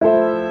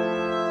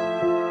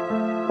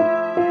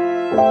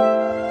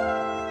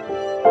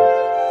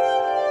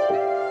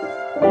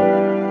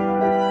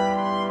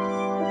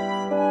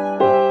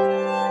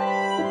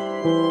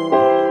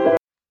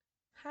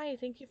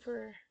Thank you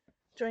for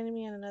joining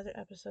me in another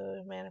episode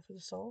of Manna for the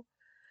Soul.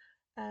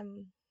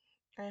 Um,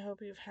 I hope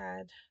you've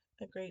had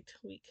a great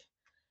week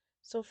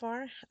so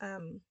far.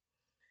 Kind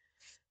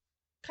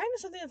of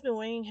something that's been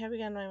weighing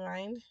heavy on my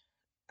mind.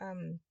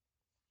 Um,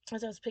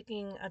 as I was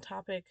picking a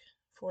topic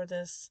for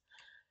this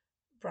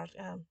broad,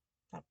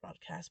 not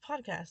broadcast,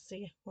 podcast.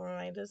 See where my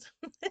mind is.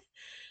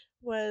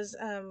 Was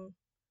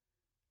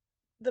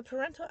the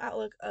parental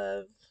outlook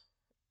of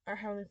our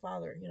Heavenly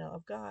Father,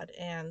 of God,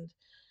 and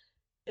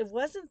it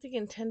wasn't the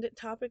intended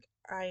topic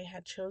I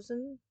had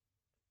chosen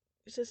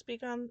to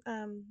speak on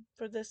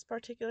for this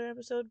particular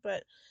episode,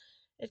 but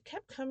it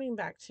kept coming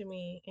back to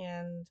me,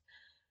 and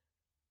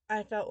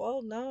I felt,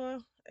 well,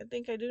 no, I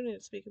think I do need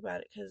to speak about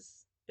it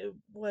because it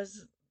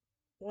was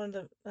one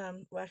of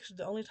the, well, actually,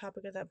 the only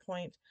topic at that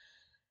point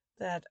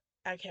that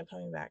I kept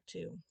coming back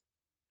to.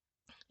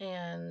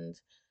 And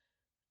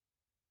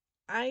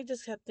I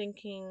just kept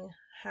thinking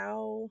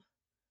how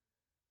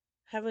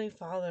Heavenly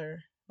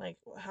Father, like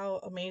how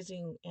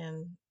amazing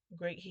and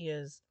great He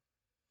is.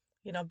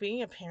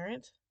 Being a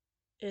parent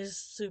is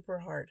super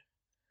hard.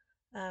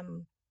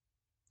 Um,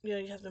 you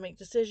have to make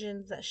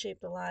decisions that shape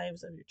the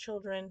lives of your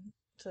children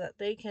so that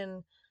they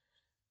can,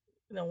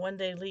 one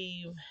day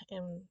leave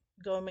and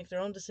go and make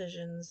their own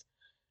decisions.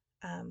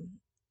 Um,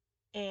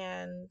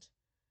 and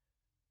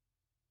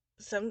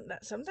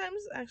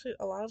sometimes, actually,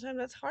 a lot of times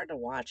that's hard to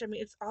watch. I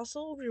mean, it's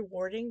also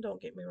rewarding.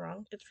 Don't get me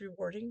wrong, it's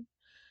rewarding,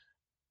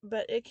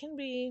 but it can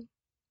be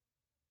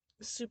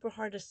super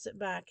hard to sit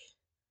back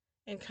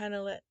and kind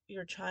of let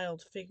your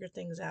child figure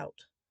things out.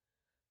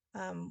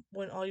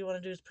 When all you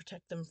want to do is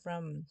protect them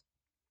from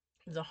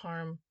the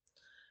harm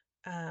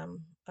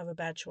of a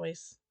bad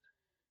choice.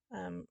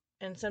 And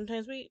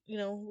sometimes we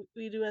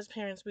do as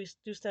parents, we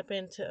do step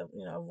in to,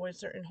 avoid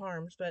certain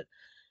harms. But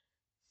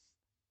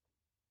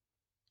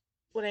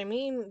what I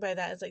mean by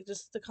that is like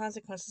just the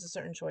consequences of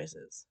certain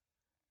choices.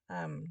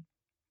 Um,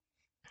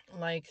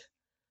 like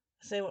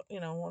say,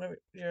 one of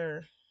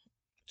your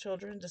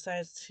children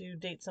decides to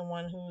date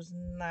someone who's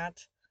not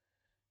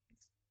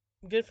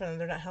good for them,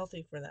 they're not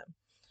healthy for them.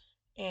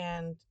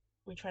 And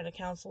we try to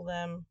counsel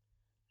them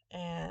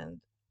and,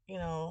 you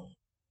know,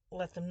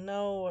 let them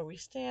know where we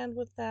stand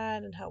with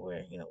that and how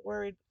we're,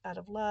 worried out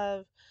of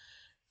love.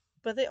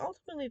 But they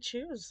ultimately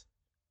choose.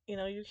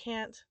 You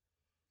can't,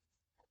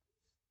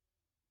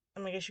 I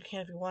mean, I guess you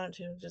can if you wanted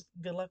to, just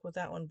good luck with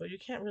that one, but you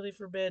can't really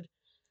forbid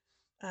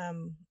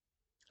um,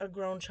 a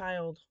grown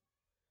child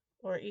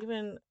or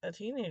even a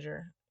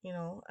teenager,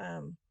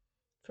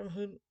 from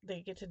who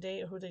they get to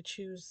date or who they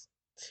choose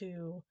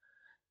to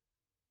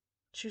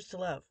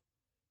love.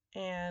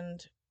 And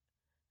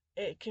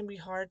it can be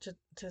hard to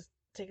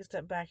take a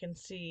step back and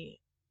see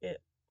it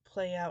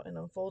play out and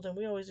unfold. And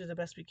we always do the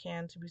best we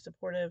can to be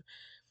supportive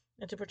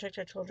and to protect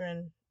our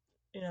children,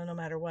 no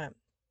matter what.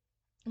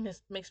 And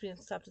this makes me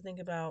stop to think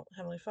about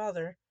Heavenly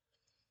Father,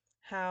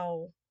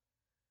 how,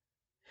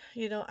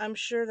 I'm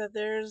sure that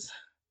there's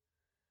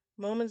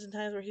moments and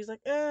times where He's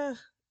like,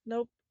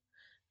 nope,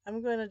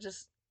 I'm going to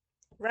just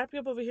wrap you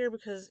up over here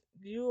because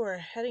you are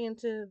heading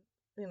into,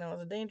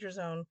 the danger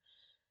zone.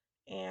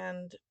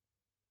 And,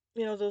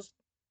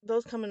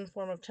 those come in the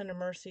form of tender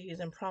mercies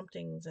and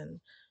promptings and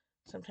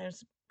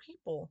sometimes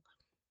people.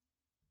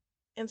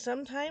 And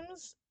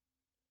sometimes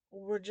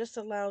we're just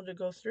allowed to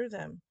go through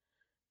them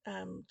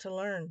to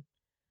learn.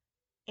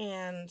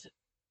 And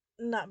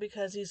not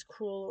because He's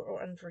cruel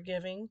or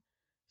unforgiving.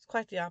 It's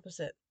quite the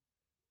opposite.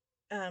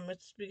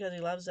 It's because He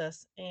loves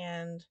us,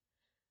 and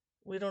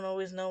we don't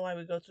always know why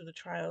we go through the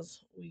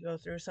trials we go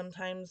through.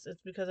 Sometimes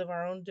it's because of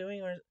our own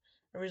doing or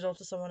a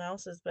result of someone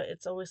else's, but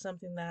it's always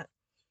something that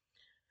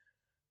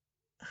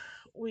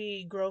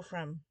we grow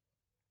from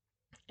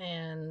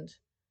and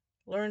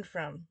learn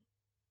from,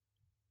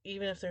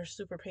 even if they're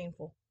super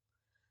painful.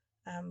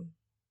 Um,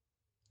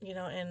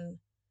 and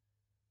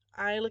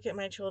I look at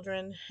my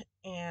children,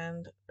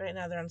 and right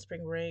now they're on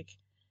spring break,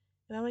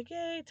 and I'm like,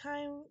 yay,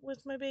 time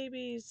with my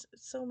babies.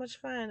 It's so much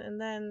fun. And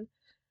then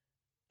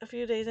a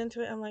few days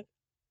into it, I'm like,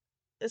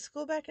 is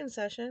school back in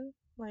session?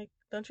 Like,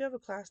 don't you have a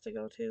class to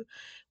go to?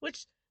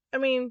 Which, I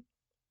mean,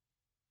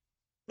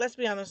 let's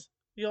be honest,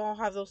 you all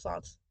have those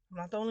thoughts. I'm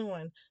not the only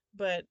one.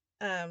 But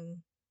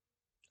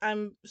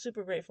I'm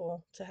super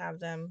grateful to have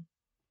them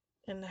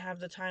and to have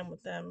the time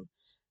with them.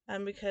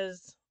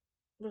 Because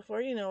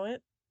before you know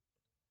it,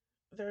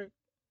 they're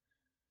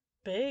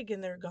big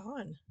and they're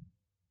gone,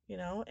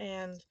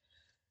 and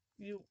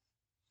you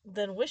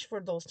then wish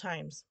for those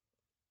times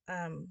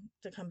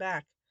to come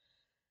back.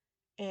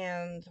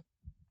 And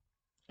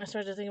I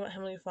started to think about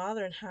Heavenly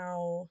Father and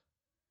how,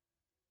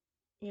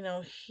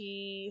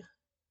 He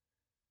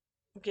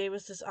gave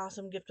us this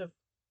awesome gift of,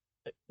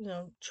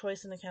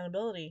 choice and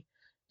accountability.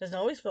 Doesn't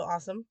always feel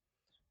awesome,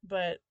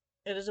 but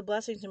it is a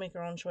blessing to make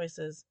our own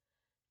choices.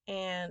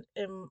 And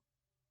it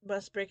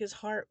must break His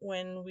heart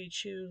when we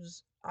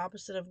choose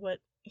opposite of what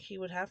He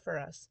would have for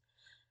us.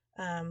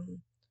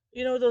 Um,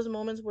 those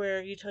moments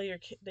where you tell your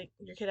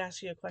kid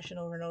asks you a question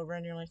over and over,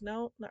 and you're like,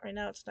 no, not right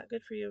now. It's not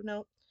good for you.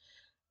 No,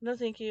 no,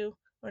 thank you.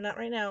 or not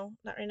right now,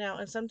 not right now.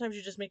 And sometimes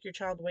you just make your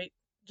child wait,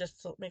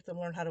 just to make them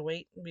learn how to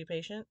wait and be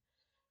patient.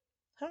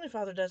 Heavenly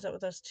Father does that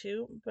with us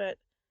too, but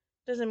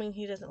doesn't mean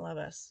He doesn't love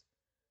us.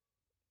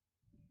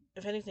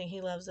 If anything,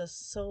 He loves us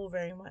so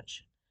very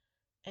much,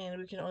 and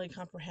we can only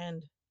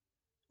comprehend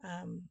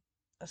um,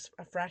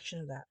 a fraction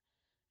of that.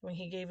 When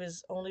He gave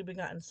His only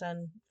begotten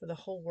Son for the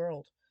whole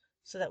world,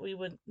 so that we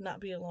would not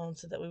be alone,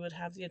 so that we would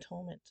have the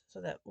atonement,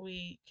 so that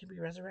we can be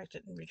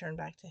resurrected and return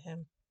back to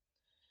Him.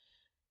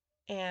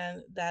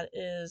 And that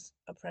is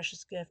a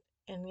precious gift.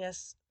 And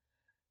yes,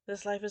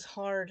 this life is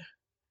hard,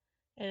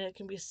 and it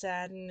can be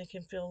sad, and it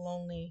can feel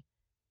lonely,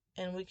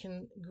 and we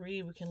can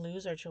grieve, we can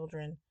lose our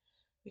children,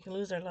 we can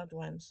lose our loved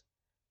ones.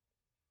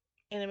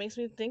 And it makes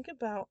me think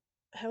about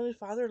Heavenly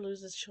Father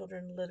loses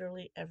children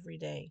literally every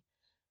day,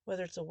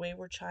 whether it's a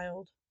wayward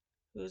child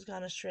who's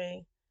gone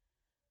astray,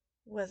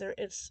 whether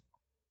it's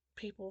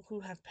people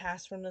who have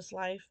passed from this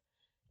life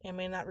and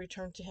may not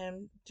return to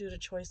Him due to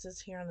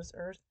choices here on this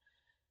earth.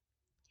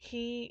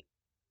 He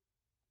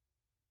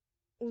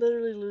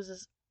literally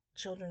loses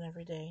children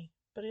every day,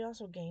 but He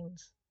also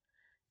gains.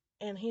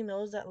 And He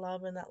knows that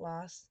love and that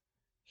loss.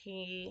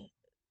 He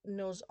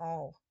knows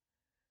all.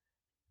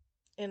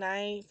 And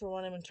I, for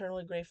one, am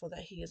eternally grateful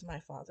that He is my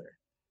Father.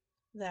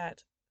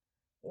 That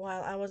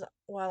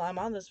while I'm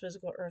on this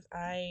physical earth,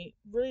 I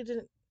really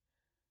didn't.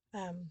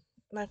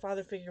 My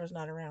father figure was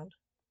not around.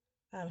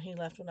 He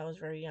left when I was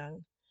very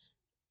young.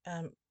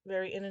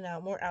 Very in and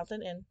out, more out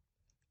than in.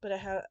 But I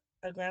had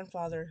a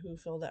grandfather who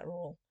filled that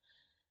role.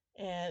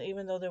 And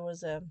even though there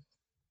was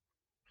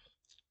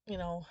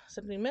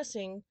something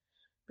missing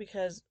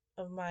because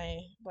of my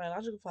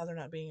biological father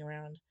not being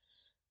around,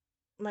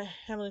 my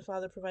Heavenly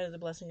Father provided the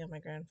blessing of my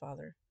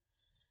grandfather.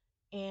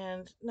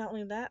 And not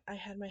only that, I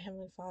had my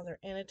Heavenly Father.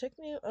 And it took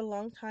me a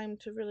long time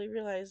to really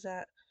realize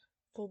that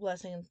full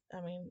blessing.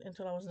 I mean,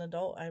 until I was an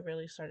adult, I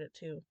really started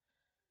to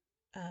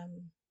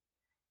um,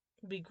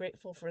 be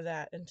grateful for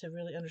that and to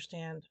really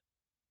understand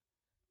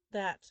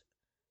that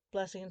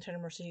blessing and tender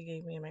mercy He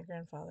gave me and my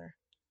grandfather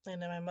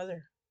and then my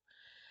mother.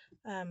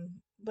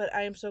 But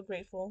I am so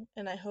grateful,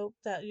 and I hope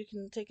that you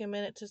can take a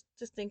minute to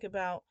just think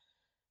about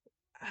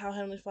how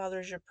Heavenly Father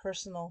is your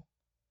personal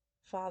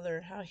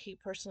Father, how He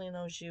personally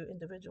knows you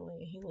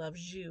individually, He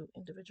loves you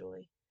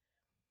individually,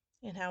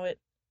 and how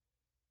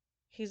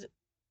He's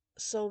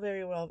so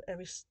very well of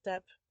every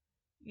step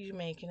you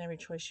make and every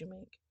choice you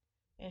make,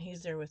 and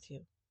He's there with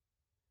you.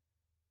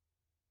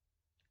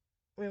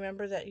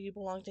 Remember that you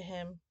belong to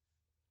Him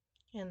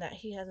and that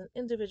He has an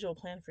individual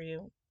plan for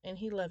you, and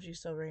He loves you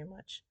so very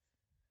much.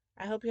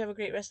 I hope you have a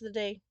great rest of the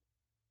day.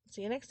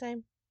 See you next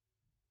time.